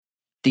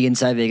The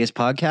Inside Vegas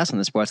podcast on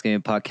the Sports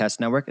Gaming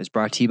Podcast Network is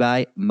brought to you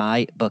by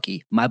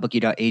MyBookie.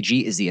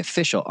 MyBookie.ag is the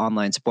official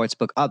online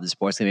sportsbook of the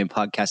Sports Gaming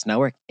Podcast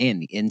Network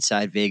and the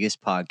Inside Vegas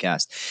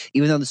podcast.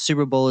 Even though the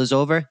Super Bowl is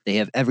over, they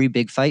have every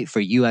big fight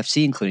for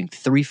UFC, including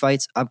 3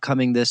 fights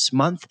upcoming this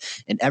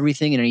month, and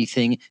everything and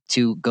anything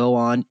to go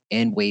on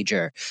and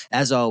wager.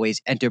 As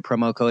always, enter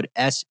promo code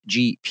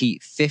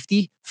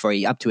SGP50 for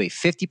up to a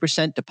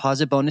 50%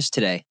 deposit bonus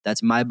today.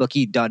 That's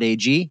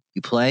MyBookie.ag.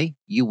 You play,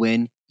 you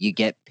win, you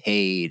get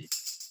paid.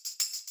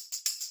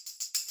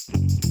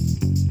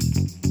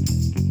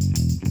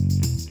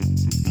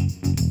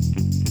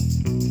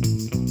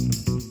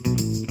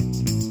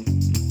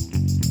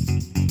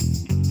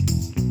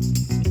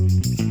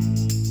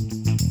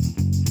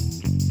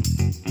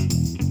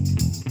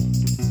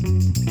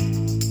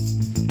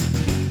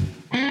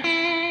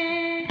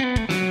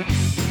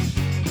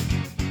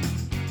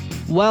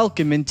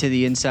 Welcome into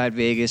the Inside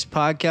Vegas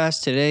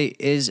podcast. Today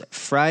is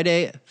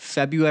Friday,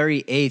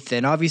 February 8th,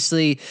 and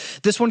obviously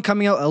this one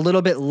coming out a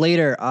little bit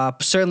later.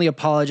 Certainly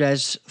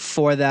apologize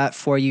for that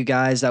for you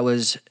guys. That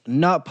was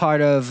not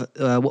part of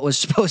what was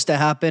supposed to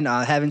happen.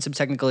 Having some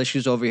technical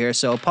issues over here,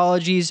 so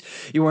apologies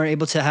you weren't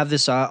able to have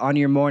this on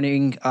your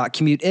morning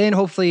commute in.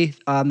 Hopefully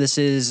this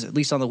is, at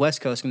least on the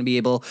West Coast, going to be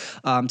able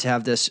to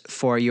have this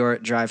for your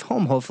drive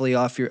home. Hopefully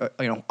off your,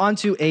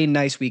 onto a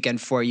nice weekend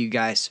for you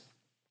guys.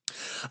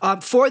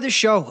 For the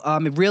show,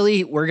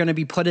 really, we're going to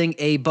be putting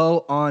a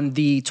bow on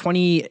the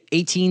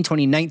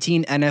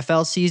 2018-2019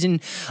 NFL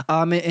season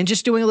and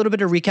just doing a little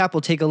bit of recap.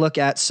 We'll take a look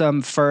at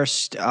some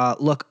first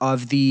look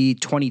of the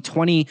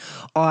 2020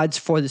 odds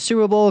for the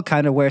Super Bowl,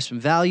 kind of where some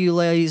value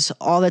lays,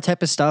 all that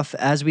type of stuff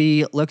as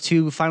we look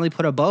to finally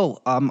put a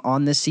bow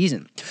on this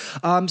season.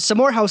 Some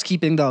more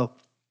housekeeping, though.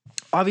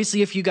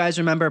 Obviously, if you guys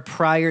remember,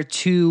 prior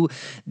to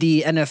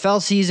the NFL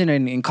season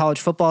and in college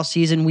football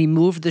season, we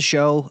moved the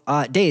show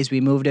days. We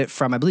moved it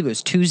from, I believe it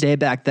was Tuesday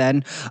back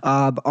then,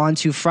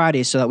 onto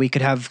Friday so that we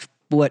could have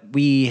what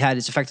we had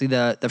is effectively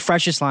the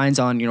freshest lines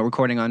on,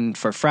 recording on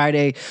for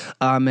Friday,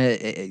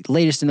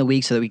 latest in the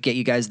week, so that we get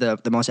you guys the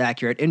most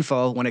accurate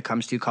info when it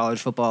comes to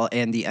college football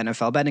and the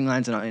NFL betting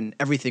lines and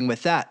everything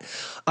with that.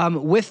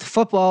 With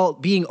football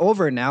being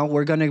over now,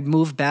 we're going to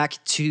move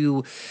back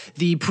to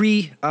the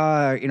pre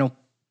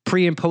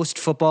and post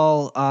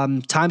football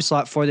time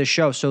slot for this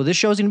show. So this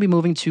show is going to be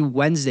moving to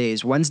Wednesday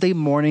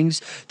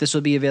mornings. This will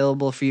be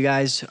available for you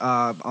guys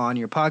on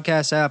your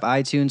podcast app,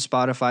 iTunes,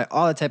 Spotify,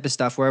 all that type of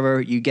stuff,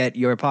 wherever you get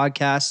your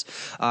podcasts,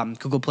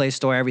 Google Play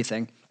Store,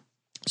 everything.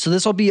 So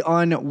this will be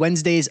on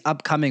Wednesdays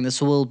upcoming.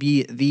 This will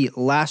be the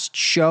last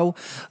show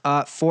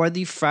for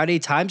the Friday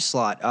time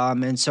slot.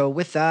 And so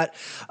with that,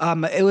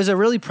 it was a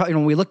really,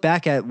 when we look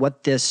back at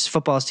what this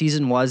football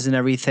season was and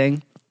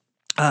everything,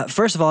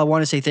 first of all, I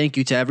want to say thank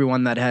you to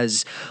everyone that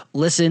has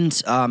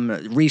listened,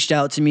 reached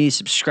out to me,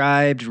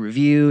 subscribed,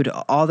 reviewed,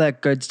 all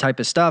that good type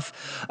of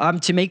stuff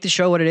to make the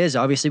show what it is.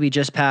 Obviously, we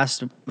just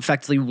passed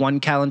effectively 1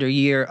 calendar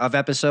year of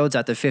episodes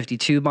at the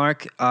 52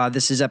 mark.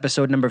 This is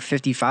episode number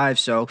 55.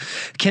 So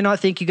cannot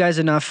thank you guys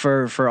enough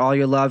for all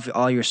your love,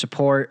 all your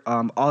support,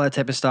 all that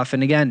type of stuff.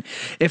 And again,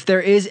 if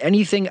there is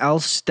anything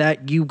else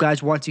that you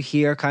guys want to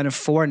hear kind of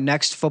for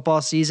next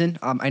football season,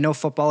 I know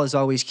football is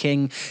always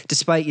king,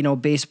 despite,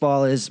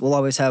 baseball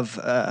will always have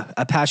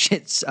a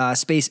passionate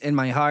space in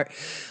my heart.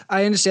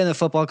 I understand that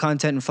football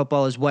content and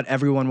football is what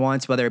everyone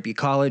wants, whether it be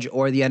college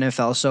or the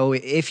NFL. So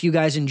if you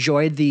guys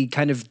enjoyed the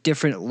kind of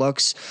different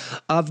looks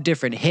of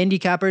different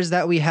handicappers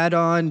that we had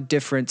on,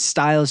 different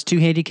styles to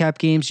handicap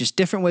games, just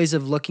different ways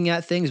of looking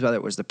at things, whether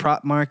it was the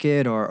prop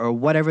market or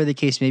whatever the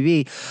case may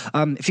be.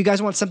 If you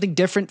guys want something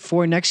different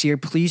for next year,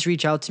 please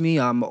reach out to me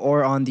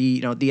or on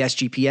the the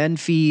SGPN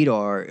feed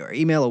or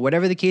email or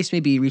whatever the case may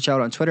be. Reach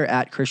out on Twitter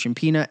at Christian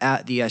Pina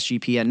at the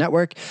SGPN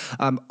Network,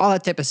 all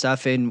that type of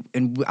stuff.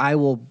 And I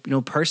will,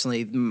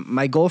 personally,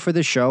 my goal for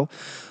this show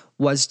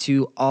was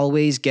to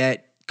always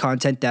get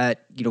content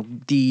that,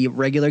 the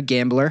regular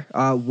gambler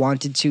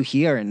wanted to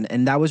hear.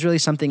 And that was really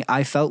something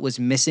I felt was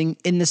missing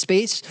in the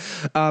space,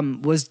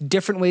 was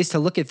different ways to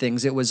look at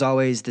things. It was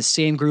always the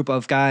same group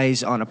of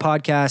guys on a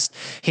podcast,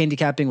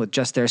 handicapping with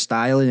just their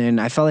style.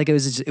 And I felt like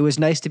it was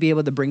nice to be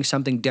able to bring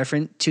something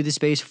different to the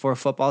space for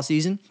football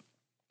season.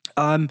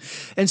 And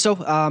so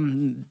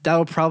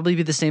that'll probably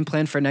be the same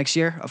plan for next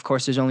year. Of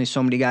course, there's only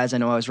so many guys. I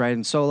know I was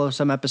writing solo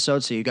some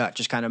episodes, so you got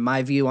just kind of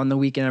my view on the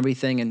week and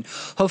everything. And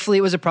hopefully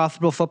it was a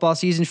profitable football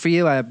season for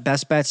you.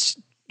 Best bets,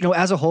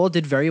 as a whole,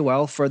 did very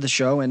well for the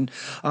show, and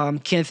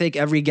can't thank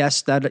every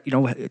guest that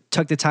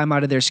took the time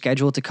out of their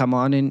schedule to come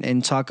on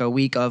and talk a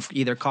week of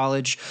either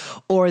college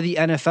or the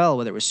NFL,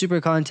 whether it was Super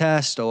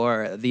Contest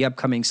or the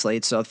upcoming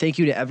slate. So thank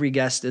you to every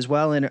guest as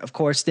well, and of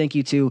course thank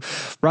you to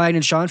Ryan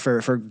and Sean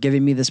for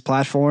giving me this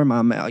platform.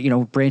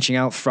 Branching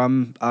out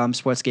from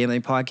Sports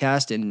Gambling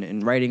Podcast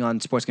and writing on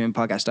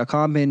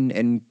sportsgamingpodcast.com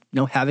and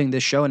having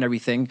this show and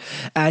everything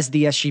as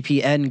the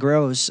SGPN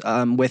grows,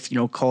 with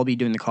Colby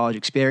doing the college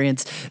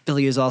experience.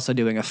 Billy is also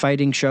doing a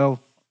fighting show.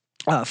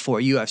 for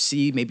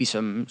UFC, maybe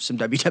some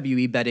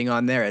WWE betting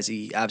on there, as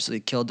he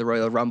absolutely killed the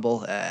Royal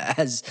Rumble,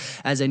 as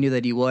I knew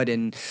that he would.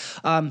 And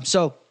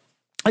so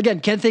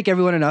again, can't thank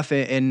everyone enough.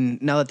 And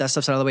now that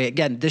stuff's out of the way,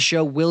 again, this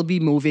show will be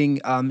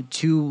moving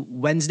to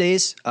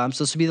Wednesdays. So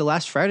this will be the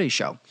last Friday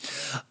show.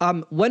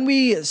 As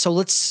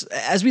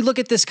we look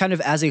at this kind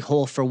of as a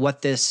whole for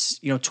what this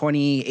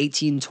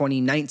 2018,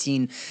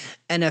 2019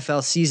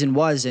 NFL season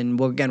was, and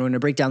we're going to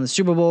break down the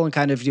Super Bowl and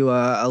kind of do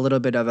a little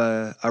bit of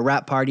a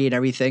wrap party and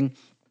everything,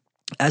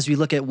 as we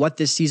look at what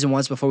this season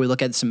was before we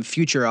look at some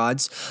future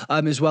odds,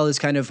 as well as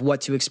kind of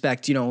what to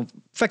expect,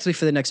 effectively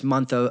for the next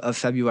month of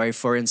February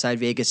for Inside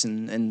Vegas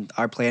and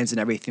our plans and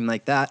everything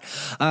like that.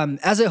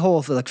 As a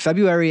whole,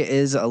 February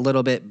is a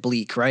little bit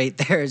bleak, right?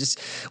 There's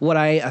what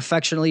I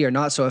affectionately or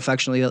not so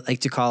affectionately like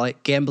to call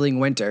it gambling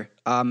winter.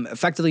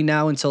 Effectively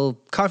now until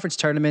conference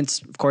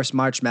tournaments, of course,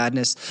 March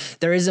Madness,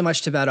 there isn't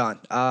much to bet on.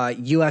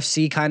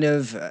 UFC kind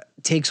of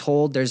takes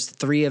hold. There's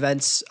 3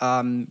 events,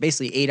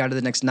 basically 8 out of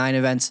the next 9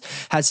 events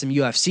has some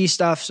UFC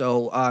stuff.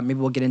 So maybe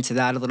we'll get into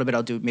that a little bit.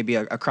 I'll do maybe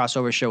a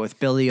crossover show with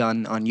Billy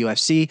on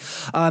UFC.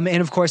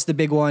 And of course, the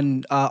big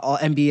one,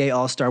 NBA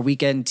All-Star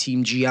Weekend,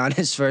 Team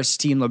Giannis versus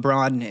Team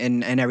LeBron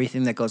and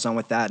everything that goes on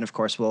with that. And of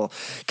course, we'll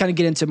kind of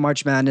get into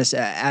March Madness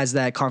as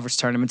that conference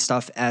tournament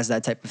stuff, as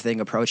that type of thing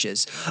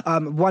approaches.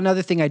 One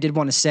other thing I did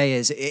want to say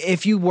is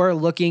if you were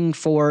looking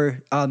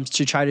for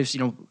to try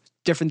to,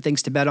 different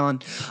things to bet on,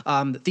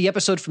 the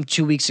episode from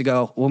 2 weeks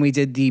ago when we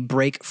did the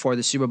break for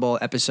the Super Bowl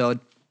episode,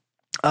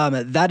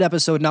 that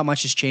episode, not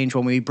much has changed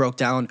when we broke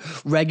down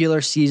regular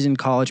season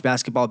college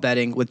basketball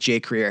betting with Jay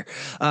Creer.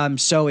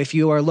 So if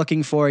you are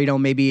looking for,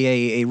 maybe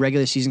a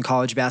regular season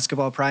college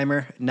basketball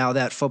primer, now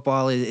that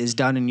football is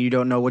done and you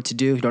don't know what to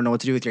do, you don't know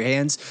what to do with your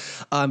hands,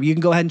 you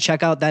can go ahead and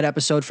check out that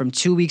episode from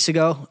 2 weeks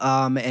ago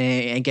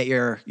and get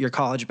your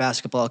college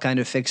basketball kind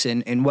of fix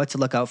and what to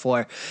look out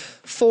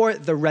for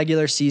the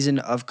regular season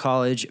of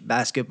college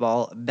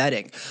basketball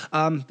betting.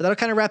 But that'll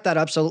kind of wrap that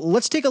up. So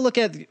let's take a look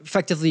at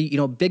effectively,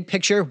 big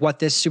picture, what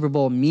this Super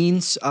Bowl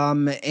means,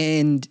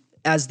 and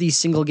as the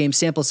single game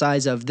sample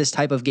size of this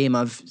type of game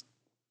of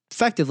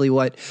effectively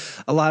what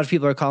a lot of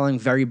people are calling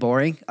very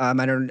boring.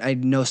 I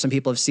know some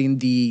people have seen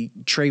the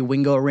Trey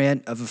Wingo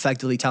rant of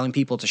effectively telling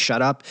people to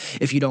shut up.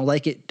 If you don't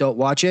like it, don't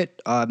watch it.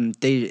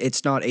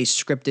 It's not a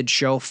scripted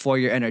show for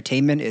your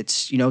entertainment.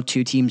 It's,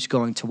 2 teams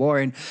going to war.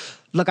 And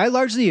look, I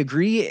largely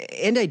agree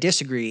and I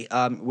disagree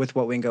with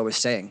what Wingo was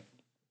saying.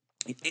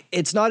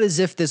 It's not as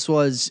if this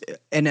was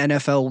an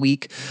NFL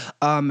week.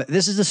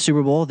 This is the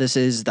Super Bowl. This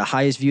is the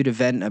highest viewed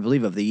event, I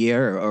believe, of the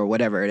year or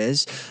whatever it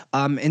is.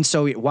 And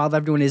so while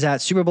everyone is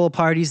at Super Bowl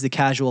parties, the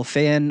casual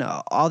fan,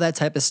 all that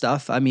type of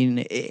stuff, I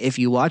mean, if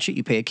you watch it,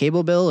 you pay a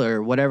cable bill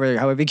or whatever,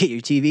 however you get your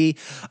TV,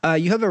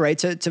 you have a right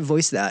to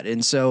voice that.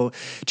 And so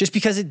just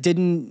because it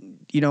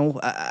didn't,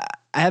 I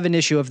have an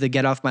issue of the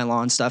get off my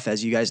lawn stuff,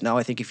 as you guys know.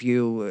 I think if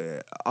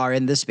you are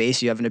in this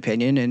space, you have an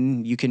opinion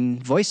and you can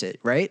voice it,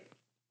 right?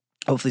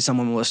 Hopefully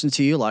someone will listen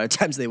to you. A lot of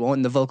times they won't.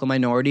 And the vocal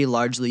minority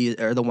largely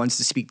are the ones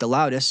to speak the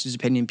loudest, whose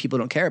opinion people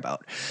don't care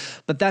about.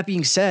 But that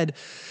being said,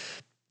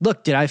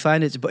 look, did I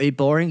find it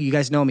boring? You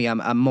guys know me.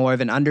 I'm more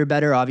of an under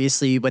better,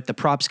 obviously, with the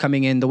props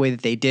coming in the way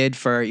that they did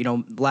for,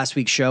 last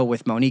week's show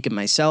with Monique and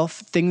myself.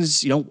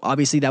 Things,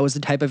 obviously that was the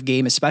type of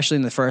game, especially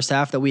in the first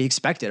half, that we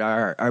expected.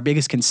 Our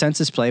biggest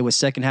consensus play was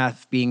second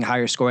half being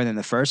higher scoring than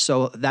the first.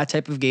 So that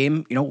type of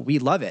game, we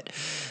love it.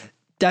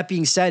 That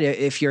being said,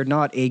 if you're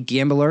not a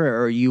gambler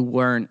or you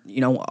weren't,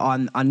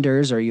 on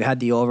unders or you had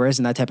the overs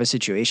and that type of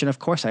situation, of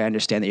course I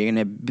understand that you're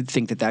going to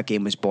think that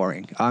game was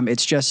boring.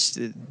 It's just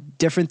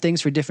different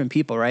things for different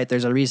people, right?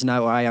 There's a reason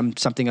why I'm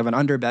something of an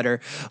under better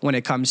when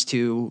it comes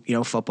to,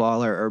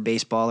 football or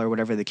baseball or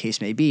whatever the case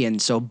may be. And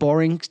so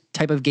boring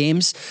type of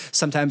games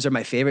sometimes are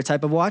my favorite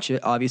type of watch.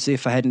 Obviously,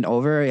 if I had an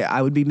over,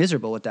 I would be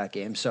miserable with that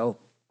game. So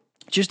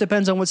just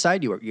depends on what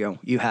side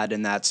you had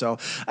in that. So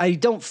I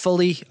don't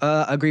fully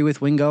agree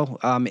with Wingo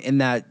in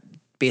that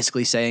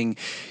basically saying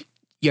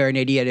you're an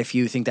idiot if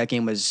you think that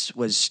game was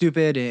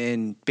stupid,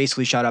 and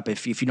basically shut up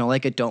if you don't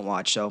like it, don't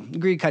watch. So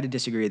agree, kind of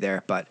disagree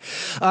there. But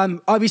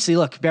obviously,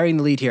 look, burying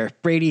the lead here.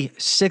 Brady,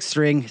 6th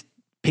ring.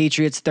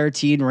 Patriots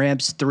 13,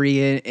 Rams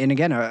 3, and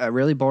again, a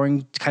really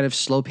boring kind of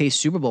slow-paced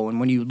Super Bowl. And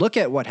when you look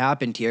at what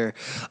happened here,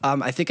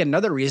 I think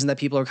another reason that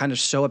people are kind of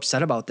so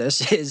upset about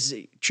this is,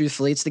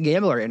 truthfully, it's the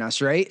gambler in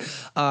us, right?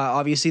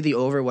 Obviously, the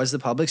over was the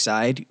public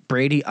side.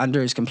 Brady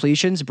under his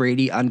completions,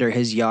 Brady under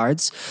his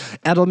yards.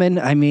 Edelman,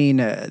 I mean,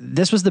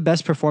 this was the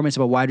best performance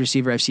of a wide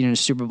receiver I've seen in a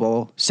Super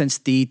Bowl since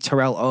the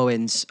Terrell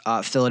Owens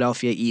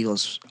Philadelphia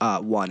Eagles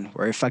won,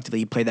 where effectively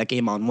he played that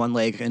game on one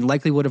leg and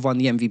likely would have won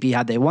the MVP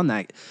had they won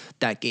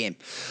that game.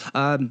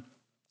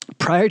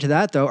 Prior to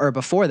that, though, or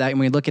before that, when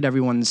we look at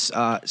everyone's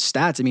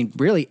stats, I mean,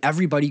 really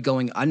everybody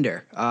going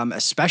under,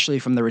 especially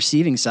from the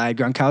receiving side.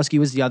 Gronkowski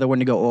was the other one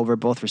to go over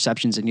both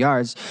receptions and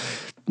yards.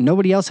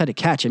 Nobody else had a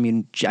catch. I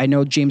mean, I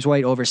know James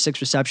White over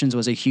 6 receptions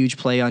was a huge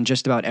play on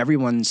just about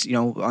everyone's,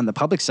 on the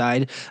public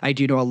side. I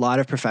do know a lot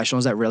of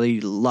professionals that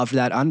really loved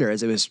that under,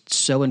 as it was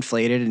so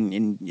inflated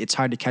and it's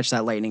hard to catch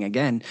that lightning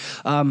again.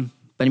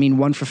 But I mean,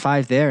 1 for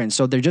 5 there. And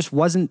so there just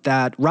wasn't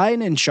that.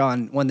 Ryan and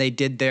Sean, when they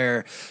did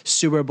their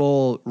Super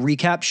Bowl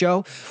recap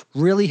show,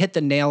 really hit the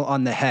nail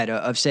on the head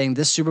of saying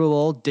this Super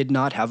Bowl did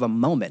not have a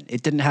moment.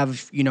 It didn't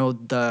have,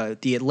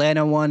 the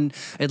Atlanta one.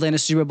 Atlanta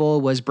Super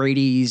Bowl was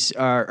Brady's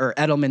or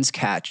Edelman's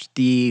catch,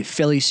 the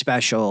Philly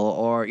special,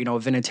 or,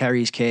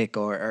 Vinatieri's kick,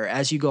 or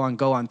as you go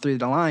on through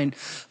the line.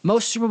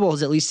 Most Super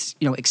Bowls, at least,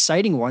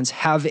 exciting ones,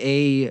 have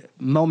a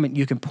moment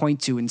you can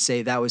point to and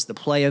say that was the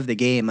play of the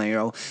game.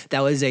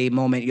 That was a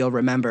moment you'll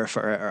remember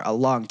for a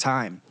long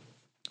time.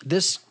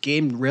 This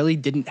game really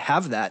didn't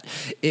have that.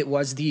 It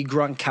was the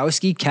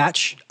Gronkowski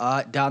catch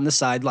down the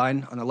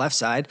sideline on the left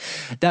side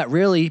that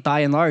really,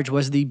 by and large,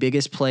 was the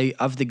biggest play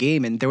of the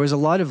game. And there was a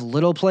lot of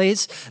little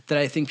plays that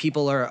I think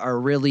people are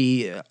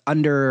really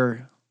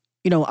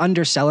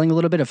underselling a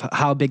little bit of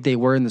how big they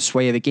were in the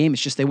sway of the game.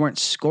 It's just they weren't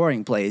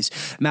scoring plays.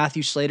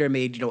 Matthew Slater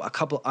made, a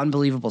couple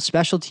unbelievable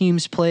special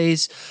teams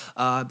plays,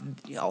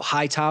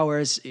 high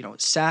towers,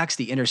 sacks,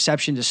 the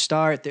interception to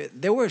start.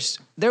 There was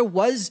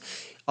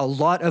a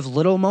lot of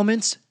little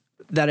moments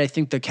that I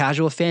think the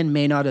casual fan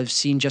may not have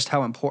seen just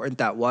how important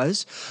that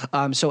was.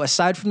 So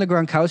aside from the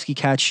Gronkowski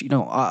catch,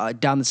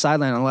 down the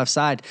sideline on the left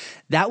side,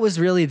 that was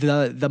really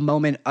the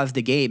moment of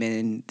the game.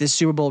 And this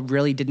Super Bowl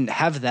really didn't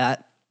have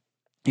that,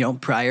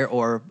 prior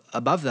or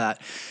above that.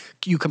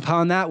 You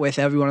compound that with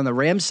everyone on the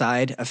Rams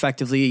side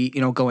effectively,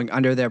 going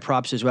under their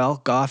props as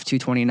well. Goff,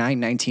 229,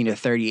 19 to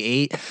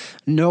 38.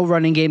 No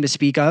running game to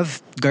speak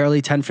of.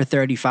 Gurley, 10 for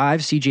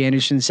 35. C.J.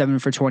 Anderson, 7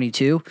 for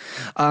 22.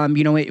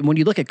 When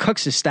you look at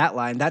Cooks' stat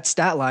line, that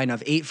stat line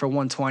of 8 for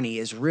 120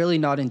 is really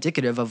not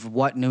indicative of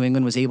what New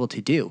England was able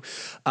to do.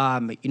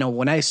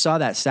 When I saw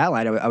that stat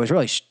line, I was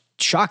really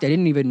shocked. I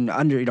didn't even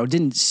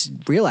didn't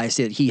realize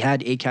that he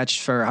had a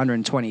catch for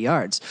 120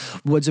 yards.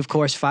 Woods, of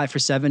course, 5 for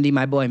 70.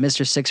 My boy,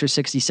 Mr. 6 for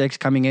 66,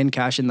 coming in,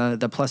 cashing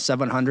the plus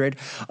 700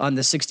 on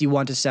the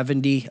 61 to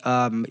 70,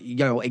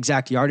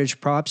 exact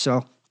yardage prop.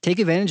 So take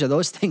advantage of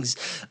those things.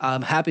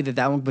 I'm happy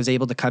that one was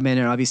able to come in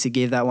and obviously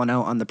gave that one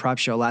out on the prop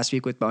show last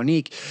week with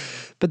Monique.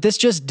 But this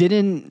just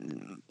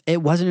didn't.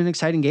 It wasn't an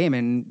exciting game,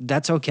 and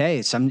that's okay.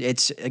 It's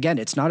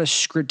not a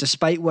script,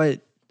 despite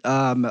what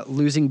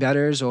losing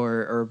bettors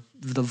or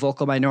the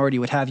vocal minority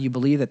would have you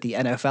believe that the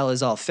NFL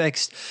is all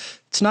fixed.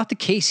 It's not the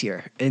case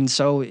here. And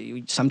so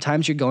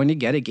sometimes you're going to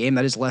get a game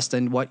that is less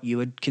than what you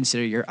would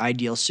consider your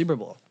ideal Super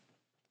Bowl.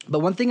 But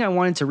one thing I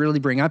wanted to really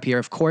bring up here,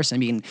 of course,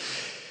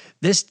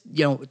 this,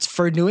 it's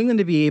for New England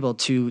to be able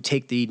to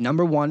take the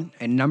number 1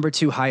 and number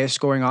 2 highest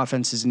scoring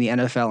offenses in the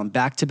NFL in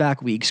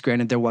back-to-back weeks,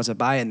 granted there was a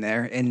bye in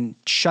there, and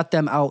shut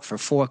them out for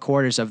 4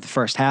 quarters of the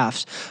first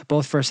halves.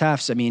 Both first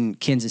halves,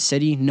 Kansas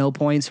City, no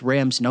points,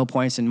 Rams, no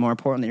points, and more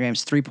importantly,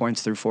 Rams 3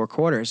 points through 4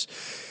 quarters.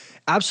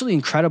 Absolutely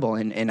incredible.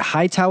 And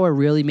Hightower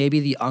really maybe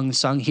the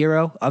unsung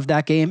hero of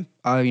that game.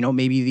 I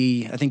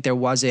think there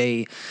was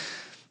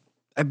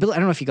I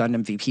don't know if he got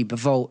an MVP, but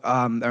vote.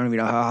 I don't even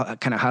know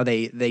how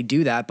they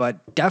do that,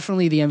 but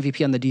definitely the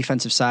MVP on the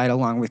defensive side,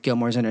 along with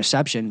Gilmore's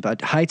interception.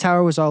 But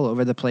Hightower was all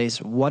over the place.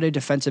 What a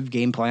defensive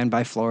game plan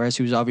by Flores,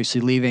 who's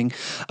obviously leaving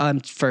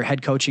for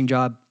head coaching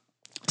job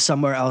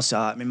somewhere else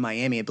in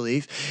Miami, I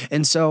believe.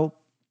 And so,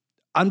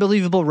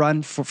 unbelievable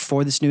run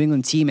for this New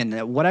England team.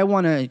 And what I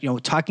want to,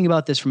 talking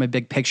about this from a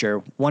big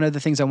picture, one of the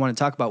things I want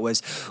to talk about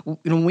was,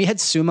 when we had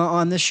Suma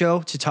on the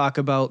show to talk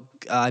about,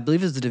 I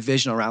believe it was the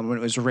divisional round when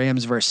it was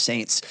Rams versus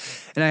Saints.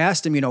 And I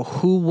asked him,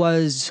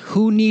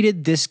 who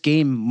needed this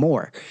game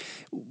more?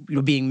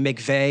 Being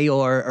McVay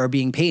or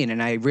being Payne.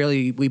 And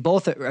we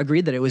both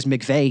agreed that it was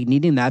McVay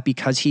needing that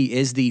because he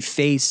is the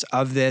face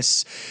of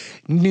this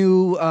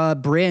new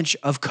branch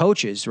of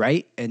coaches,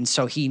 right? And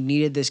so he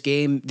needed this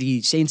game,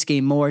 the Saints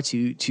game, more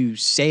to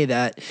say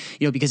that,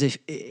 because if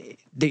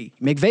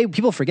McVay,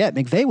 people forget,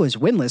 McVay was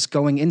winless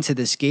going into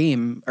this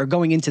game or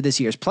going into this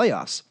year's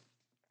playoffs.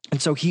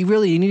 And so he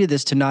really needed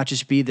this to not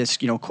just be this,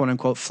 quote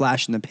unquote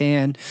flash in the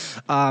pan,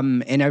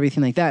 and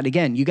everything like that. And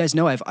again, you guys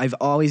know I've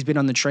always been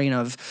on the train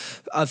of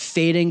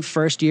fading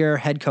first year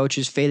head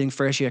coaches, fading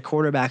first year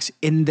quarterbacks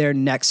in their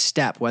next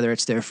step, whether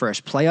it's their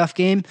first playoff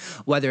game,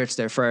 whether it's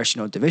their first,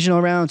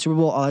 divisional round, Super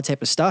Bowl, all that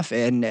type of stuff.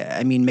 And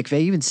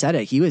McVay even said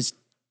it. He was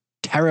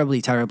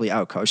terribly, terribly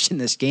outcoached in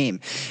this game.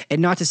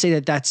 And not to say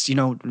that that's,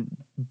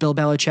 Bill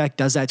Belichick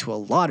does that to a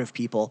lot of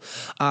people.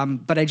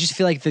 But I just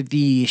feel like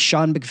the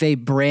Sean McVay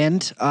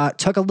brand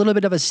took a little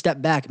bit of a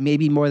step back,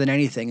 maybe more than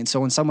anything. And so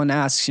when someone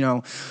asks,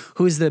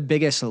 who's the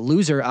biggest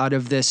loser out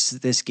of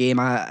this game,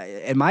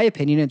 in my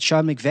opinion, it's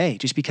Sean McVay,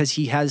 just because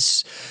he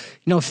has,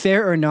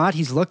 fair or not,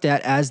 he's looked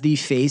at as the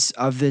face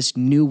of this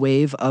new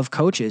wave of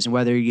coaches. And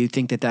whether you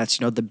think that that's,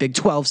 the Big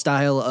 12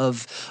 style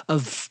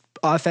of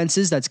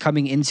offenses that's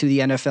coming into the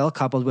NFL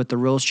coupled with the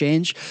rules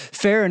change,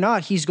 fair or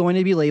not, he's going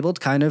to be labeled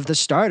kind of the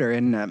starter.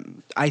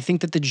 And I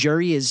think that the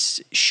jury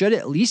should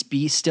at least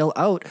be still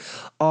out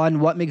on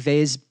what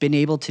McVay has been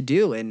able to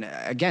do. And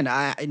again,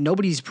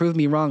 nobody's proved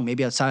me wrong,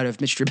 maybe outside of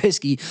Mitch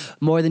Trubisky,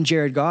 more than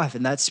Jared Goff.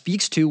 And that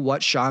speaks to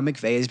what Sean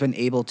McVay has been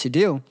able to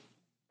do.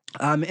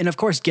 And of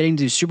course, getting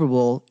to the Super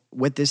Bowl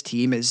with this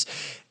team is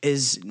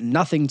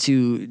nothing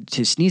to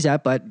sneeze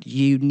at. But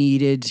you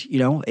needed,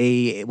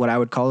 a what I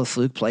would call a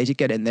fluke play to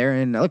get in there.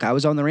 And look, I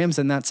was on the Rams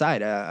on that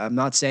side. I'm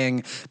not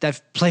saying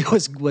that play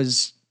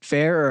was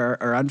fair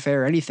or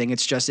unfair or anything.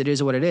 It's just it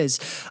is what it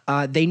is.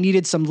 They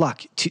needed some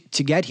luck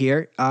to get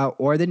here,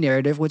 or the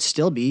narrative would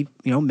still be,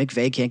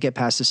 McVay can't get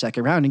past the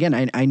second round.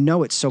 Again, I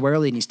know it's so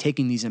early and he's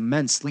taking these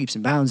immense leaps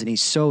and bounds and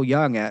he's so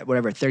young at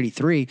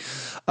 33.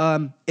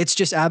 It's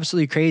just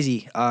absolutely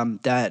crazy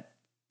that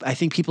I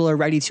think people are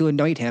ready to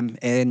anoint him,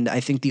 and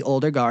I think the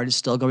older guard is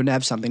still going to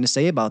have something to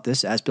say about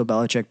this, as Bill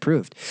Belichick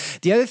proved.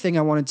 The other thing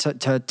I wanted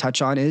to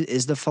touch on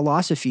is the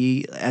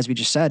philosophy, as we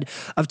just said,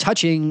 of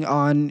touching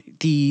on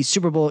the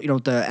Super Bowl,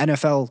 the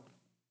NFL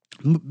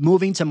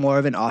moving to more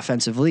of an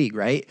offensive league,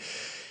 right?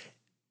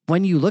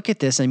 When you look at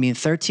this,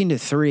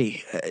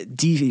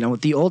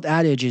 13-3, the old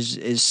adage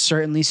is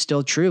certainly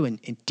still true,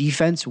 and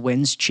defense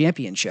wins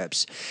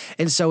championships.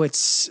 And so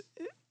it's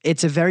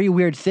a very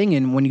weird thing.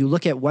 And when you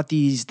look at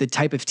the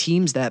type of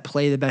teams that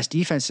play the best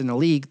defense in the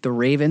league, the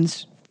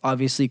Ravens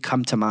obviously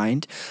come to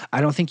mind. I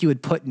don't think you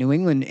would put New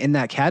England in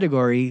that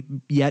category,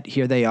 yet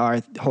here they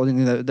are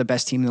holding the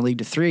best team in the league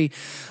to 3.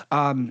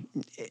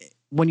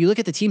 When you look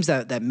at the teams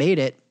that made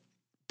it,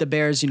 the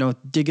Bears,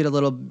 did get a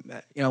little,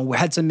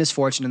 had some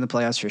misfortune in the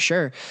playoffs for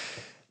sure.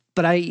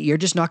 But you're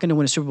just not going to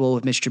win a Super Bowl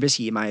with Mitch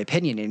Trubisky, in my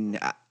opinion. And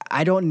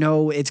I don't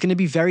know. It's going to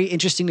be very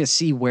interesting to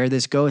see where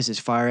this goes as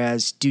far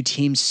as do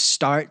teams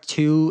start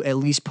to at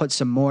least put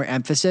some more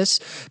emphasis,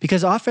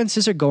 because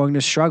offenses are going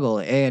to struggle.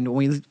 And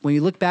when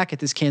you look back at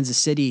this Kansas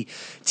City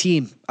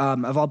team,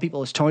 of all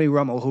people, is Tony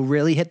Romo, who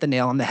really hit the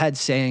nail on the head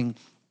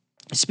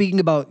speaking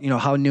about,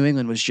 how New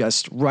England was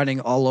just running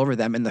all over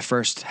them in the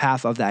first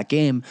half of that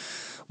game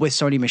with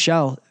Sony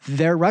Michel.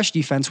 Their rush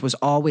defense was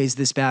always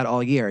this bad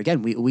all year.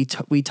 Again,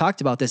 we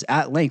talked about this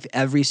at length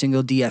every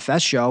single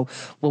DFS show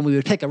when we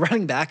would pick a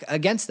running back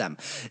against them.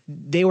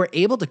 They were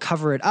able to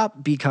cover it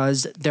up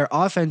because their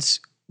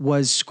offense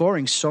was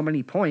scoring so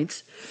many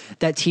points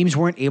that teams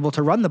weren't able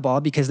to run the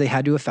ball because they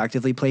had to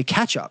effectively play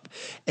catch up.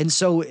 And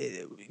so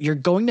you're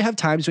going to have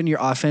times when your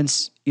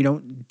offense,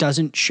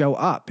 doesn't show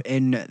up.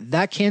 And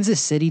that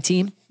Kansas City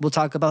team, we'll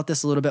talk about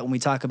this a little bit when we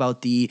talk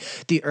about the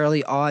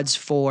early odds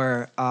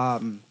for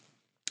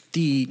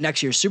the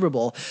next year's Super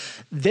Bowl.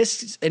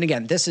 This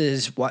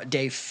is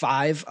day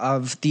 5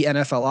 of the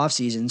NFL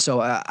offseason.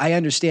 So I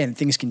understand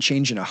things can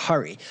change in a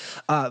hurry.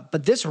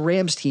 But this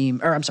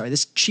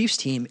this Chiefs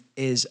team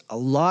is a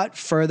lot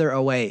further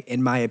away,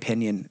 in my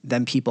opinion,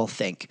 than people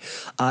think,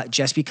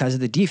 just because of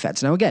the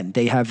defense. Now, again,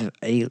 they have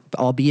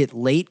albeit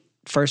late,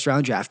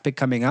 first-round draft pick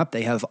coming up.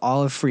 They have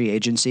all of free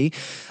agency.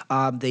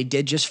 They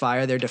did just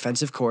fire their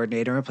defensive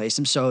coordinator and replace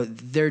him. So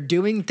they're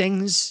doing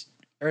things,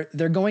 or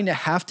they're going to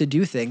have to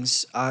do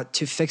things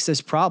to fix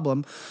this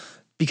problem,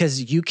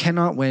 because you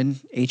cannot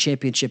win a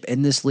championship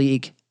in this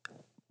league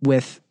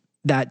with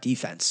that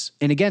defense.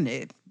 And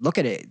again, look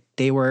at it.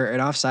 They were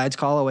an offsides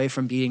call away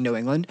from beating New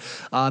England.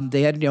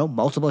 They had,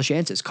 multiple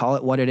chances. Call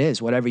it what it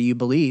is, whatever you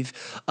believe.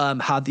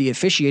 How the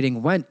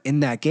officiating went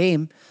in that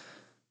game,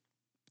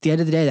 at the end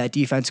of the day, that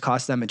defense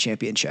cost them a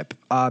championship,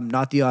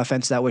 not the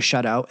offense that was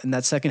shut out. In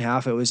that second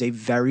half, it was a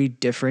very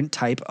different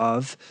type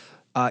of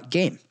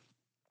game.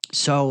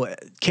 So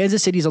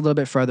Kansas City's a little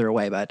bit further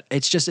away, but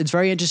it's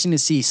very interesting to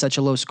see such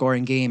a low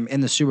scoring game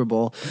in the Super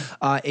Bowl,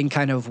 in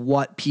kind of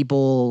how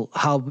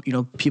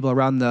people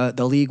around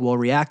the league will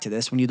react to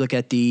this. When you look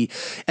at the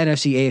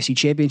NFC AFC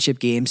championship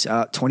games,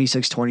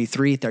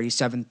 26-23,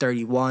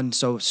 37-31.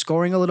 So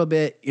scoring a little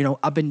bit,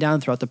 up and down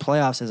throughout the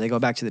playoffs as they go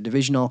back to the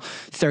divisional,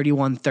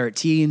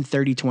 31-13,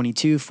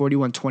 30-22,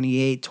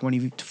 41-28,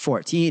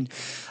 20-14.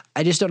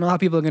 I just don't know how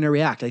people are going to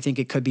react. I think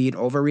it could be an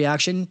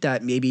overreaction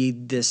that maybe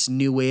this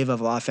new wave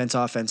of offense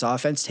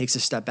takes a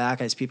step back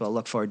as people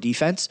look for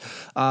defense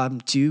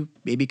to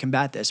maybe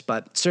combat this.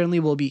 But certainly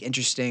will be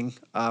interesting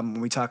when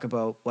we talk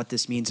about what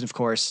this means. And of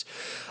course,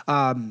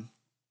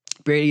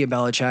 Brady and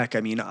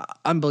Belichick,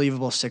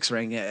 unbelievable 6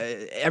 ring.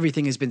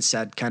 Everything has been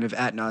said kind of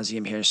ad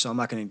nauseum here, so I'm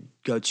not going to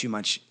go too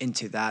much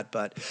into that.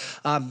 But,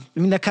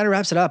 that kind of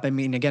wraps it up.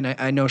 Again,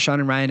 I know Sean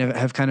and Ryan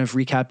have kind of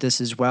recapped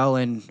this as well,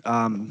 and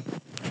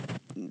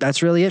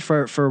that's really it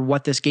for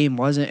what this game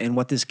was and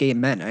what this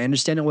game meant. I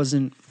understand it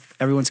wasn't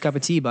everyone's cup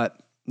of tea, but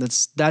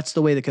that's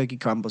the way the cookie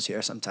crumbles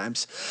here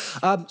sometimes.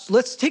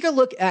 Let's take a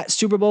look at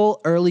Super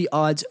Bowl early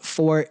odds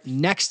for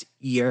next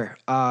year,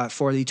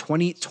 for the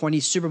 2020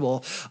 Super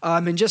Bowl.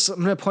 I'm going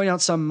to point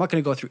out some. I'm not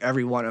going to go through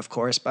every one, of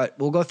course, but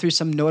we'll go through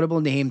some notable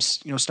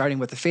names, starting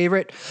with the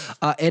favorite,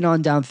 and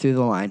on down through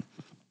the line.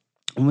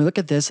 When we look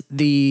at this,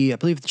 I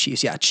believe the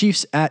Chiefs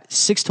at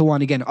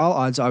 6-1. Again, all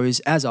odds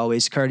as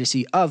always,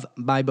 courtesy of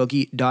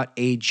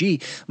MyBookie.ag.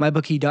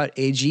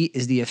 MyBookie.ag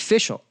is the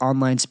official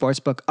online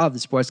sportsbook of the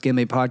Sports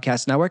Gambling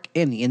Podcast Network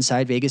and the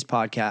Inside Vegas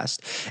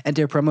podcast.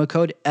 Enter promo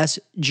code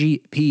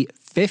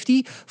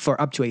SGP50 for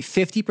up to a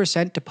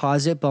 50%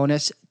 deposit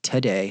bonus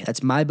today. That's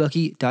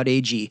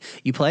MyBookie.ag.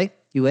 You play,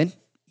 you win,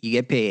 you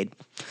get paid.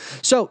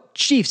 So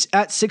Chiefs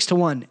at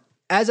 6-1.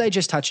 as I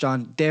just touched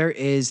on,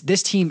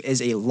 this team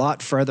is a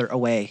lot further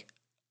away,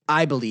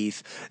 I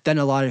believe, than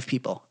a lot of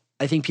people.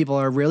 I think people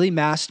are really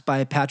masked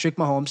by Patrick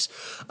Mahomes,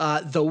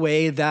 the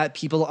way that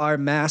people are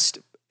masked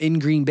in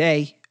Green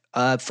Bay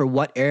for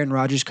what Aaron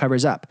Rodgers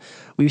covers up.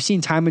 We've seen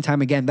time and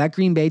time again that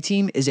Green Bay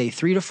team is a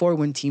 3-4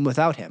 win team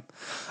without him.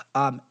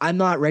 I'm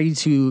not ready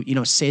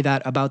to say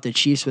that about the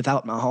Chiefs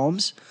without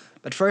Mahomes.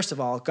 But first of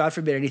all, God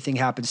forbid anything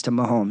happens to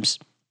Mahomes,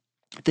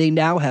 they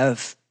now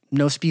have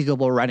no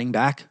speakable running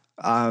back.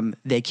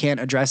 They can't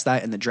address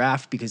that in the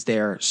draft because they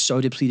are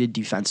so depleted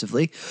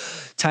defensively.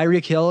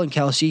 Tyreek Hill and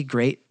Kelce,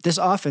 great. This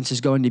offense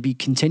is going to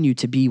continue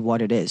to be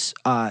what it is.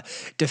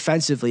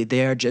 Defensively,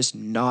 they are just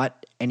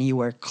not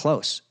anywhere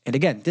close. And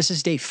again, this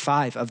is day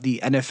 5 of the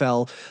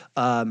NFL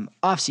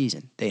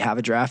offseason. They have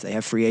a draft, they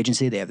have free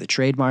agency, they have the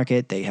trade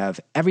market, they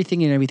have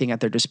everything at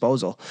their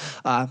disposal.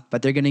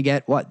 But they're going to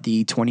get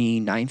the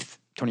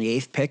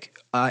 28th pick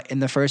in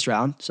the first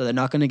round. So they're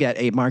not going to get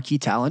a marquee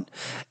talent.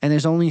 And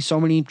there's only so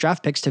many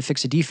draft picks to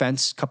fix a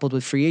defense coupled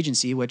with free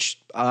agency,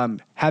 which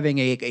having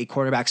a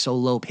quarterback so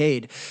low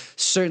paid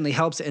certainly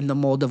helps in the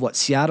mold of what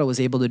Seattle was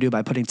able to do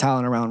by putting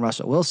talent around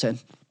Russell Wilson.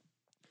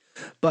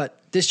 But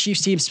this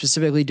Chiefs team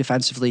specifically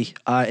defensively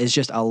is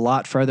just a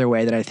lot further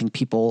away than I think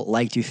people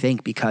like to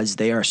think because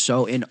they are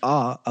so in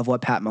awe of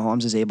what Pat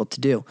Mahomes is able to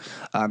do.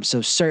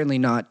 So certainly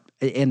not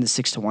in the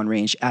 6-1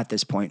 range at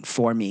this point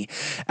for me.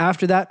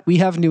 After that, we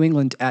have New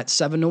England at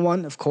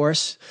 7-1, of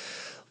course.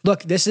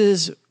 Look, this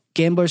is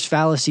gambler's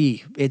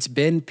fallacy. It's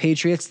been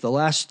Patriots the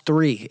last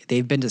 3.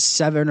 They've been to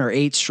 7 or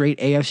 8 straight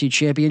AFC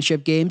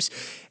championship games.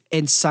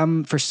 And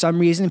for some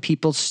reason,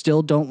 people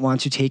still don't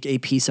want to take a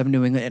piece of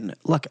New England. And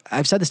look,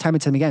 I've said this time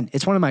and time again.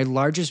 It's one of my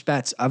largest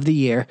bets of the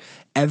year,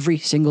 every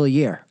single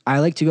year. I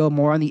like to go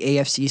more on the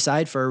AFC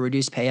side for a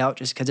reduced payout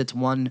just because it's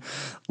one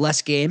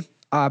less game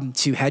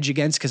to hedge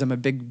against because I'm a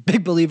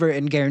big believer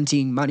in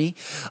guaranteeing money.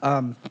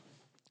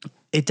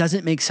 It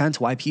doesn't make sense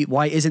why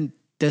isn't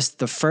this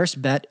the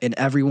first bet in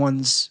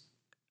everyone's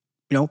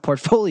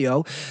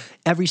portfolio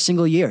every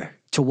single year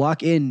to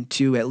walk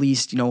into at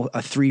least a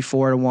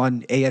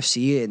 3-4-1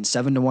 AFC and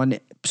 7-1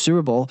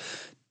 Super Bowl.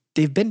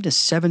 They've been to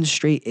 7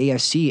 straight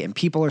AFC, and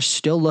people are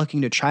still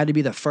looking to try to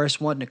be the first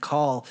one to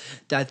call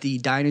that the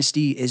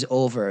dynasty is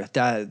over,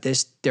 that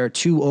they're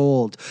too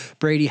old.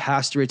 Brady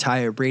has to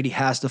retire. Brady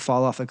has to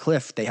fall off a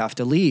cliff. They have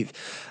to leave.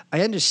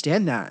 I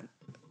understand that.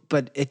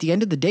 But at the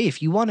end of the day,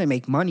 if you want to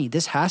make money,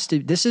 this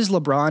is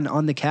LeBron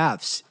on the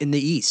Cavs in the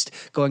East,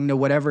 going to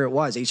whatever it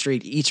was, 8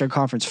 straight Eastern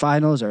Conference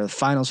Finals or the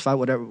Finals fight,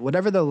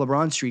 whatever the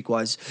LeBron streak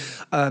was.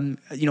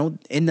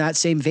 In that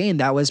same vein,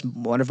 that was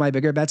one of my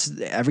bigger bets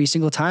every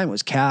single time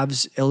was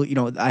Cavs.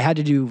 I had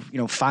to do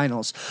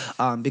finals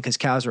because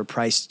Cavs were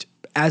priced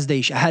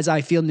as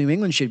I feel New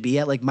England should be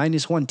at like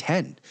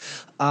 -110.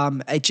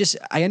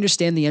 I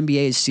understand the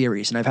NBA is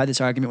serious, and I've had this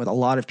argument with a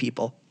lot of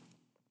people.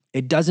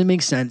 It doesn't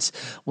make sense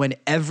when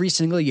every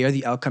single year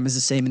the outcome is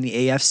the same in the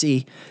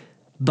AFC,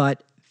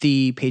 but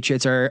the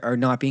Patriots are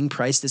not being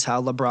priced as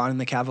how LeBron and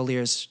the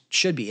Cavaliers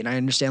should be. And I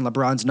understand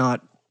LeBron's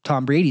not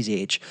Tom Brady's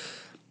age.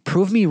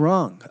 Prove me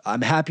wrong.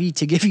 I'm happy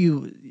to give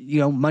you,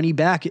 money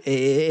back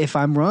if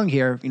I'm wrong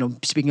here,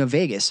 speaking of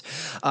Vegas.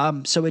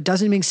 So it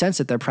doesn't make sense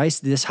that they're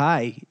priced this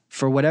high.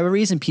 For whatever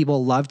reason,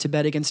 people love to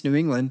bet against New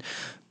England,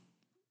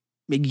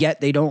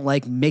 yet they don't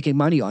like making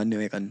money on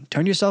New England.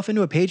 Turn yourself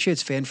into a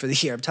Patriots fan for the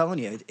year. I'm telling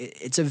you,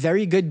 it's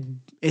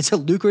a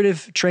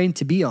lucrative train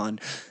to be on.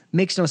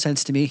 Makes no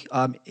sense to me.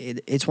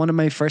 It's one of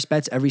my first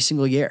bets every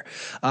single year.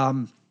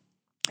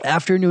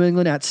 After New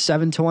England at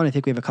 7-1, I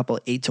think we have a couple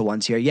of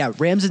 8-1s here. Yeah,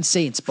 Rams and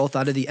Saints, both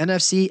out of the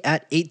NFC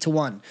at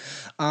 8-1.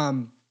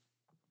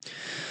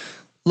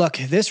 Look,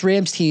 this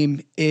Rams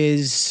team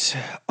is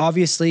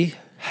obviously,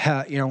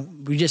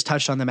 we just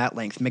touched on them at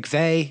length.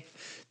 McVay,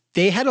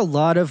 they had a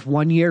lot of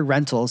one-year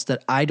rentals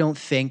that I don't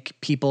think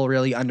people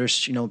really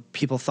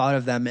people thought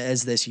of them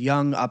as this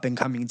young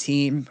up-and-coming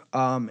team.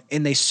 And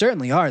they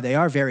certainly are. They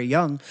are very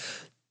young.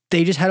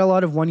 They just had a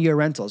lot of one-year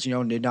rentals,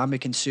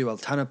 Ndamukong Suh, a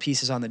ton of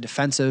pieces on the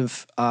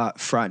defensive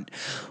front.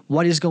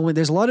 There's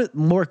a lot of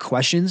more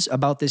questions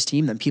about this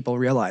team than people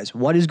realize.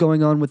 What is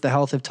going on with the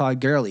health of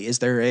Todd Gurley? Is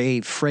there a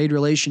frayed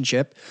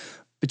relationship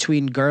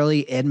between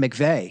Gurley and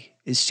McVay?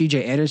 Is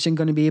CJ Anderson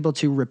going to be able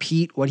to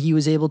repeat what he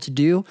was able to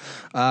do?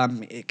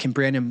 Can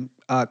Brandon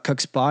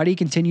Cook's body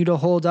continue to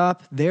hold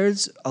up?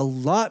 There's a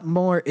lot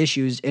more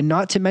issues, and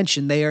not to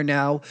mention they are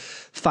now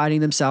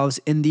finding themselves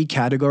in the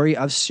category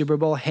of Super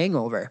Bowl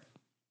hangover.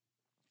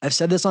 I've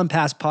said this on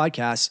past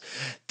podcasts.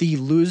 The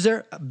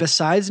loser,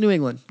 besides New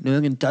England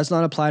does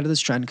not apply to this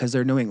trend because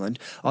they're New England,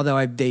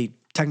 although they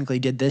technically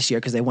did this year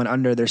because they went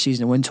under their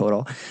season win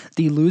total.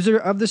 The loser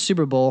of the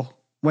Super Bowl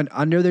went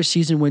under their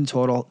season win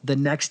total the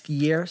next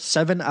year,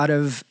 7 out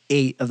of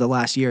 8 of the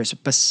last years,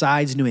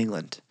 besides New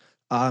England.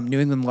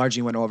 New England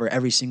largely went over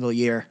every single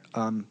year.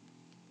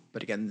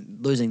 But again,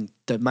 losing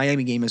the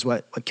Miami game is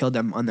what killed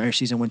them on their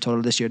season win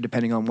total this year,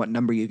 depending on what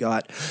number you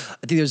got.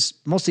 I think there's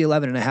mostly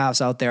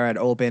 11.5s out there at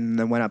open and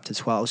then went up to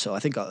 12. So I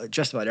think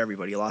just about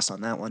everybody lost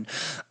on that one.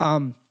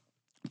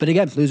 But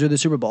again, loser of the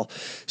Super Bowl.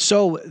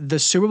 So the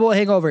Super Bowl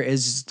hangover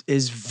is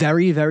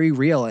very, very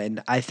real.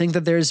 And I think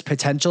that there's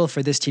potential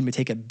for this team to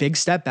take a big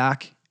step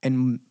back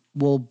and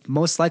will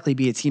most likely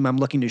be a team I'm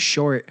looking to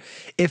short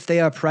if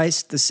they are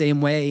priced the same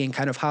way and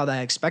kind of how I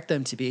expect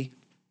them to be,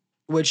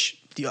 which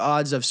the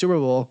odds of Super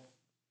Bowl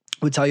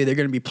would tell you they're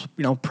going to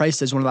be,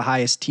 priced as one of the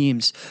highest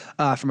teams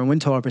from a win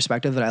total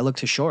perspective that I look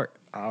to short.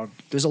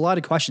 There's a lot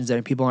of questions there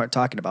and people aren't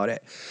talking about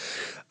it.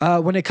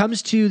 When it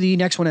comes to the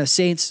next one as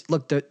Saints,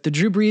 look, the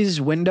Drew Brees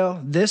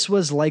window, this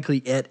was likely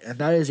it, and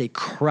that is a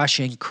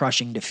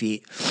crushing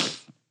defeat.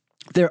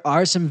 There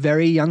are some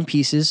very young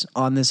pieces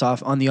on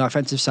the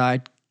offensive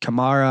side.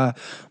 Kamara,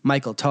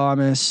 Michael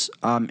Thomas,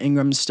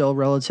 Ingram's still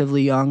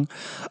relatively young.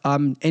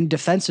 And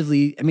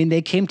defensively, I mean,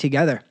 they came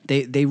together.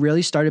 They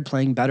really started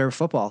playing better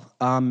football.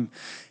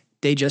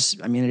 It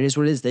is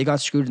what it is. They got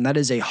screwed, and that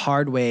is a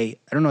hard way.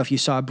 I don't know if you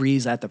saw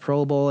Breeze at the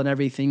Pro Bowl and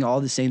everything. All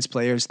the Saints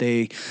players,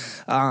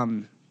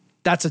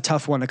 that's a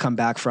tough one to come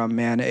back from,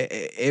 man.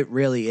 It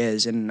really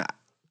is. And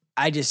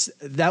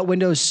that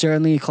window is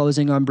certainly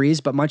closing on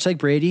Breeze, but much like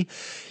Brady,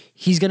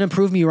 he's going to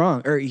prove me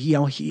wrong, or he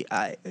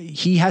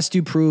has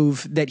to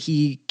prove that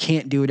he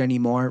can't do it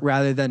anymore,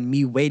 rather than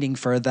me waiting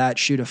for that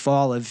shoe to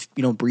fall of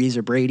Breeze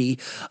or Brady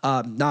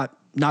not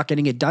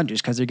getting it done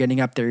just because they're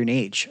getting up there in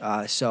age.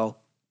 So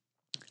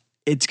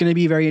it's going to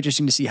be very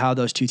interesting to see how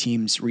those two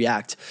teams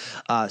react.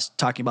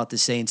 Talking about the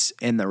Saints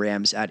and the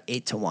Rams at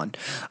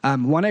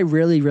 8-1. One I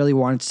really, really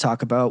wanted to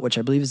talk about, which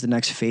I believe is the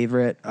next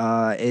favorite,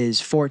 is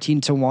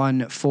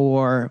 14-1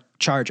 for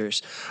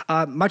Chargers.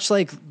 Much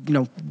like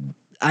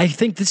I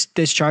think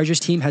this Chargers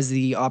team has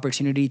the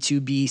opportunity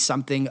to be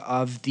something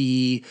of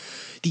the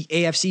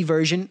AFC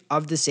version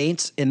of the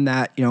Saints, in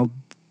that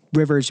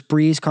Rivers,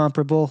 Breeze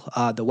comparable,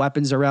 the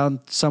weapons around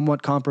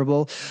somewhat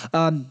comparable.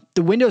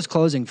 The window's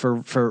closing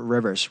for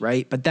Rivers,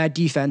 right? But that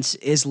defense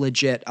is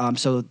legit.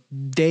 So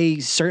they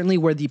certainly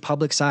were the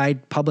public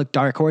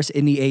dark horse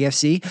in the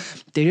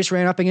AFC. They just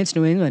ran up against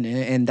New England,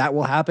 and that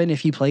will happen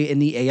if you play in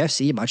the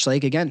AFC, much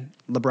like, again,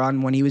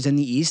 LeBron when he was in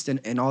the East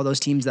and all those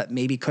teams that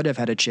maybe could have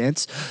had a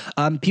chance.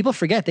 People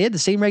forget they had the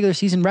same regular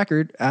season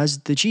record as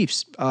the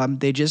Chiefs.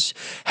 They just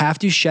have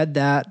to shed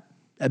that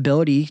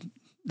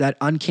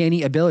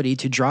uncanny ability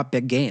to drop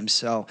big games.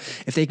 So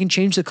if they can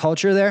change the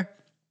culture there,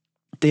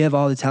 they have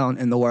all the talent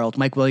in the world.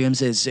 Mike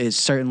Williams is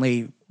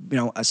certainly,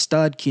 a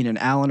stud. Keenan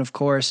Allen, of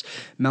course,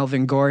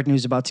 Melvin Gordon,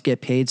 who's about to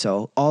get paid.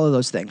 So all of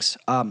those things.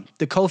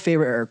 The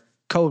co-favorite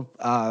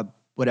or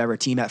whatever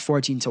team at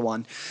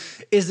 14-1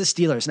 is the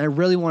Steelers. And I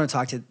really want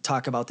to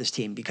talk about this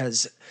team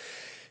because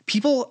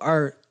people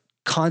are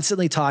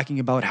constantly talking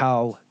about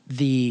how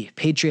the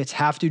Patriots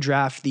have to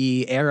draft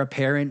the heir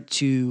apparent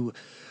to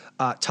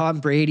Tom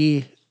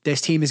Brady. This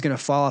team is going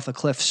to fall off a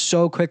cliff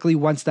so quickly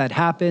once that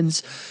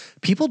happens.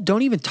 People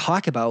don't even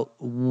talk about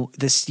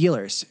the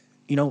Steelers.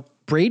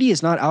 Brady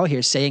is not out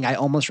here saying I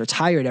almost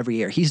retired every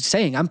year. He's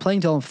saying I'm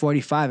playing till I'm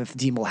 45 if the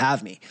team will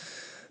have me.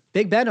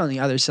 Big Ben on the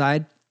other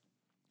side,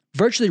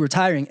 virtually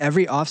retiring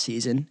every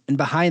offseason, and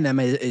behind him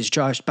is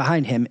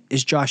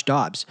Josh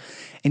Dobbs.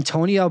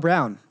 Antonio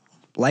Brown,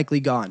 likely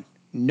gone.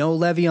 No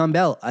Le'Veon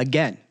Bell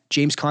again.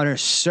 James Conner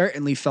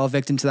certainly fell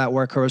victim to that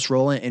workhorse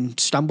role and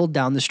stumbled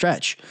down the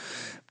stretch.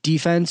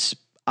 Defense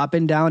up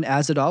and down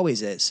as it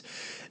always is.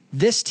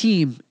 This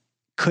team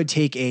could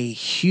take a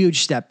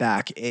huge step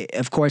back,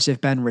 of course,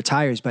 if Ben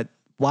retires, but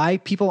why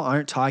people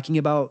aren't talking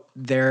about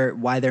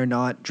why they're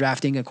not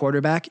drafting a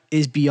quarterback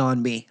is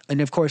beyond me. And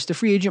of course, the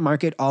free agent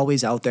market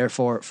always out there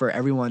for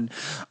everyone.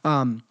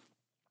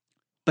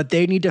 But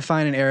they need to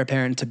find an heir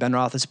apparent to Ben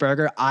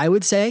Roethlisberger. I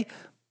would say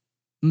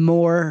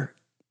more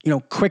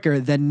quicker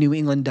than New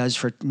England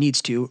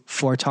needs to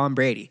for Tom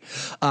Brady.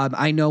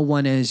 I know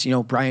one is,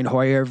 Brian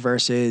Hoyer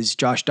versus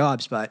Josh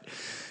Dobbs, but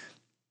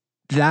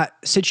that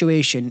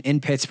situation in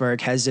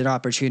Pittsburgh has an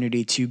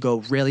opportunity to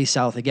go really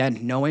south again.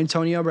 No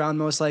Antonio Brown,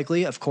 most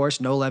likely. Of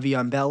course, no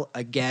Le'Veon Bell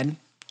again.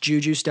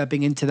 Juju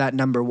stepping into that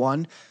number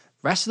one.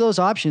 Rest of those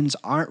options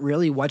aren't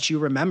really what you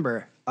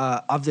remember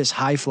of this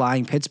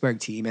high-flying Pittsburgh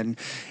team. And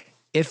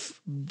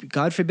if,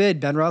 God forbid,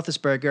 Ben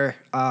Roethlisberger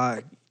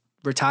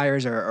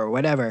retires or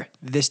whatever,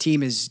 this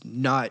team is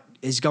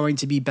going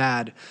to be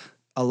bad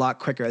a lot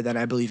quicker than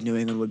I believe New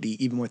England would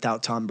be, even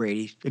without Tom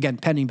Brady. Again,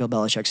 pending Bill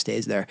Belichick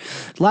stays there.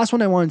 The last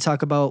one I want to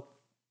talk about,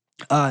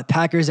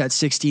 Packers at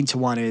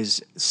 16-1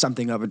 is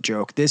something of a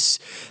joke.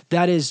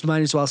 That is,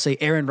 might as well say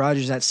Aaron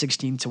Rodgers at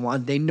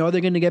 16-1. They know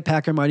they're going to get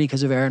Packer money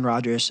because of Aaron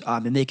Rodgers,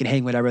 and they can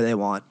hang whatever they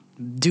want.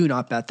 Do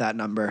not bet that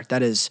number.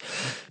 That is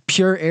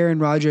pure Aaron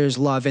Rodgers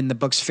love, and the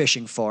book's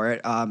fishing for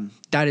it.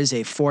 That is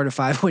a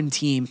 4-5 win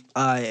team,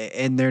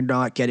 and they're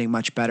not getting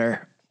much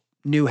better.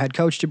 New head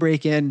coach to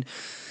break in,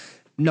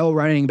 no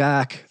running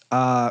back.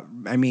 Couple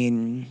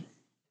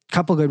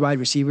good wide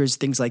receivers,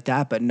 things like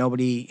that, but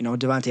nobody,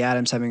 Devontae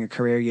Adams having a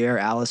career year,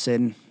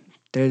 Allison.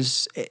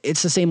 It's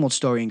the same old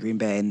story in Green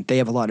Bay, and they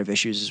have a lot of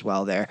issues as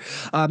well there.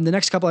 The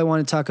next couple I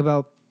want to talk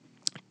about,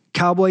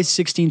 Cowboys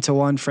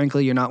 16-1.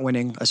 Frankly, you're not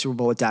winning a Super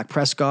Bowl with Dak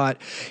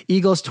Prescott.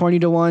 Eagles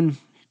 20-1.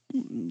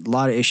 A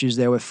lot of issues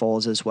there with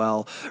Foles as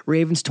well.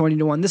 Ravens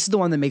 20-1. This is the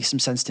one that makes some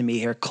sense to me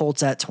here.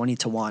 Colts at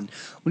 20-1.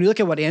 When you look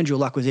at what Andrew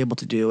Luck was able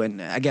to do,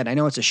 and again, I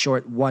know it's a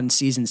short one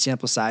season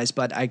sample size,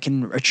 but I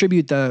can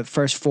attribute the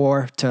first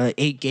 4 to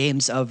 8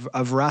 games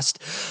of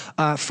rust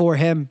for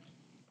him.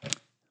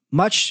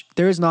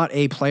 There is not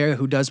a player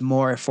who does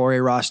more for a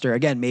roster,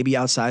 again, maybe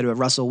outside of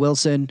Russell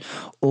Wilson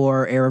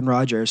or Aaron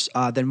Rodgers,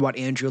 than what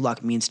Andrew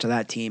Luck means to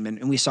that team.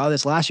 And we saw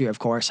this last year, of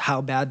course, how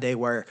bad they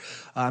were.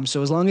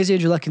 So as long as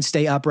Andrew Luck can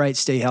stay upright,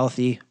 stay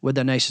healthy with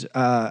a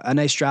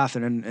nice draft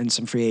and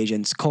some free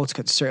agents, Colts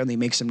could certainly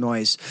make some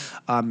noise,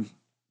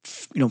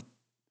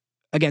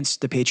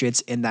 against the Patriots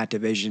in that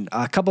division.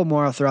 A couple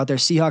more I'll throw out there.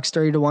 Seahawks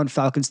 30-1,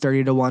 Falcons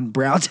 30-1,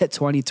 Browns at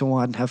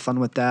 20-1. Have fun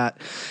with that.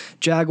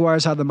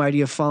 Jaguars, how the mighty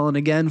have fallen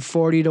again,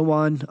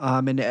 40-1,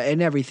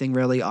 and everything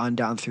really on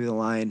down through the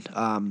line.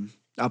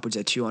 Upwards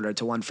at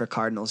 200-1 for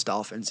Cardinals,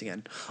 Dolphins.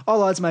 Again,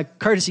 all odds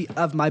courtesy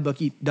of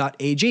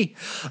mybookie.ag.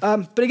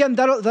 But again,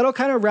 that'll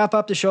kind of wrap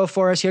up the show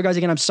for us here, guys.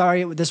 Again, I'm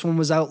sorry this one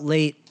was out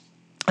late.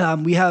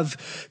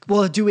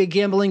 We'll do a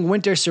gambling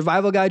winter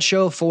survival guide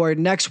show for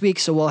next week.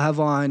 So we'll have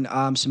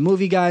on some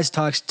movie guys,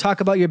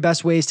 talk about your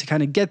best ways to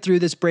kind of get through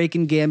this break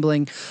in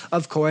gambling,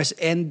 of course.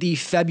 And the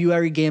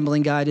February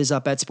gambling guide is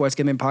up at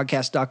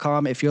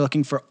sportsgamblingpodcast.com. If you're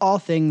looking for all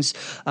things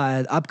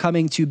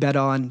upcoming to bet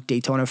on,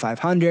 Daytona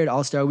 500,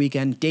 All-Star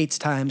Weekend, dates,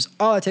 times,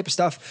 all that type of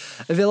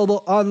stuff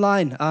available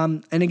online.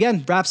 And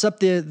again, wraps up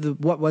the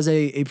what was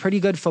a pretty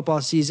good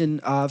football season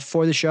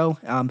for the show.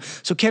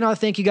 So cannot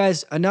thank you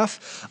guys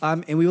enough.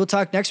 And we will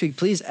talk next week.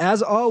 Please,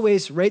 as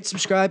always, rate,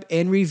 subscribe,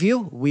 and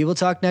review. We will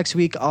talk next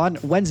week on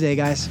Wednesday,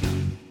 guys.